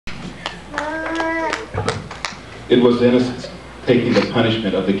It was innocence taking the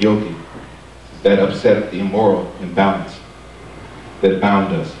punishment of the guilty that upset the immoral imbalance that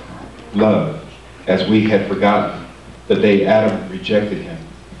bound us. Love, as we had forgotten the day Adam rejected him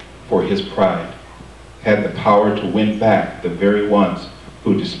for his pride, had the power to win back the very ones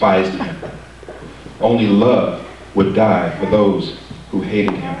who despised him. Only love would die for those who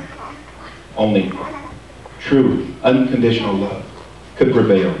hated him. Only true, unconditional love could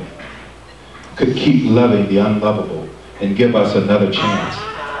prevail, could keep loving the unlovable and give us another chance.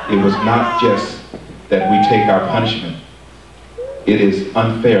 It was not just that we take our punishment. It is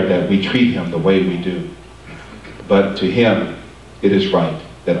unfair that we treat him the way we do. But to him, it is right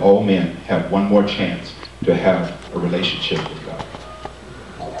that all men have one more chance to have a relationship with God.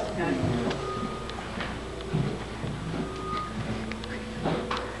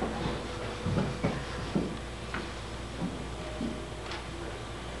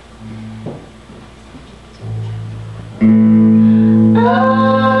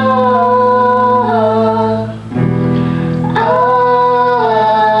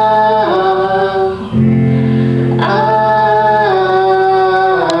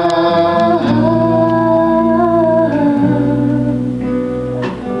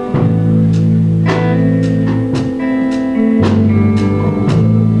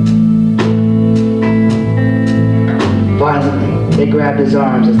 His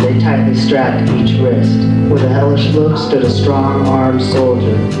arms as they tightly strapped each wrist. With a hellish look stood a strong-armed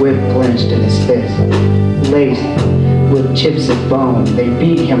soldier, whip clenched in his fist. Laced with chips of bone, they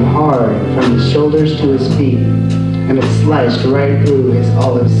beat him hard from his shoulders to his feet, and it sliced right through his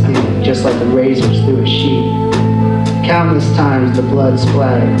olive skin, just like the razors through a sheet. Countless times the blood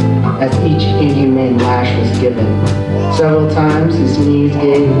splattered as each inhumane lash was given. Several times his knees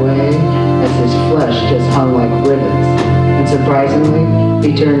gave way as his flesh just hung like rivets. And surprisingly,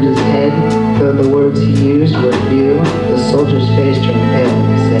 he turned his head, though the words he used were few. The soldier's face turned pale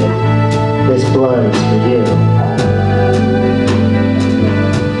and he said, "This blood is for you."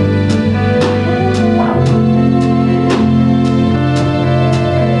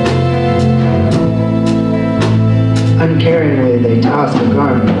 Uncaringly, they tossed a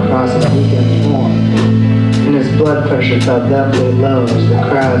garment across his weakened form, and his blood pressure fell deathly low as the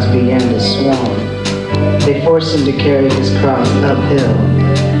crowds began to swarm. They forced him to carry his cross uphill.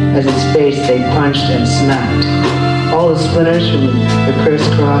 As his face they punched and smacked. All the splinters from the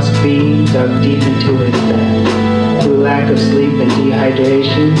crisscross beam dug deep into his back. Through lack of sleep and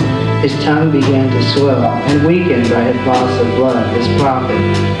dehydration, his tongue began to swell, and weakened by his loss of blood, his prophet,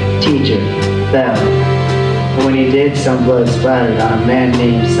 teacher, fell. But when he did, some blood splattered on a man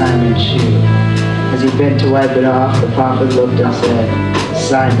named Simon's shoe. As he bent to wipe it off, the prophet looked and said,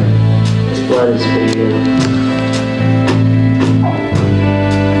 "Simon, this blood is for you."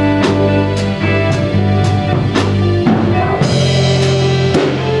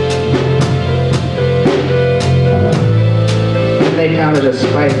 Then they pounded a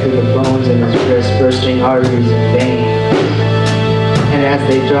spike through the bones in his wrist, bursting arteries and veins. And as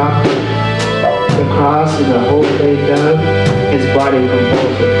they dropped the cross in the hole they dug, his body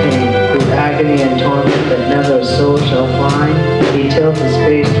convulsed with pain. Through agony and torment that never a soul shall find, he tilted his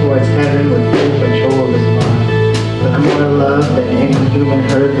face towards heaven with full control of his mind. With more love than any human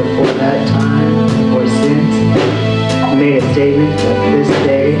heard before that time or since, he made a statement that this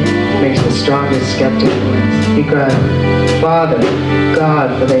day makes the strongest skeptic wins. He cried, "Father,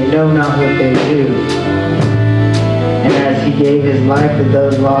 God, for they know not what they do." And as he gave his life for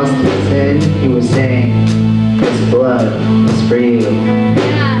those lost in sin, he was saying, "This blood is for you."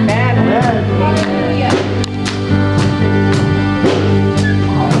 Amen.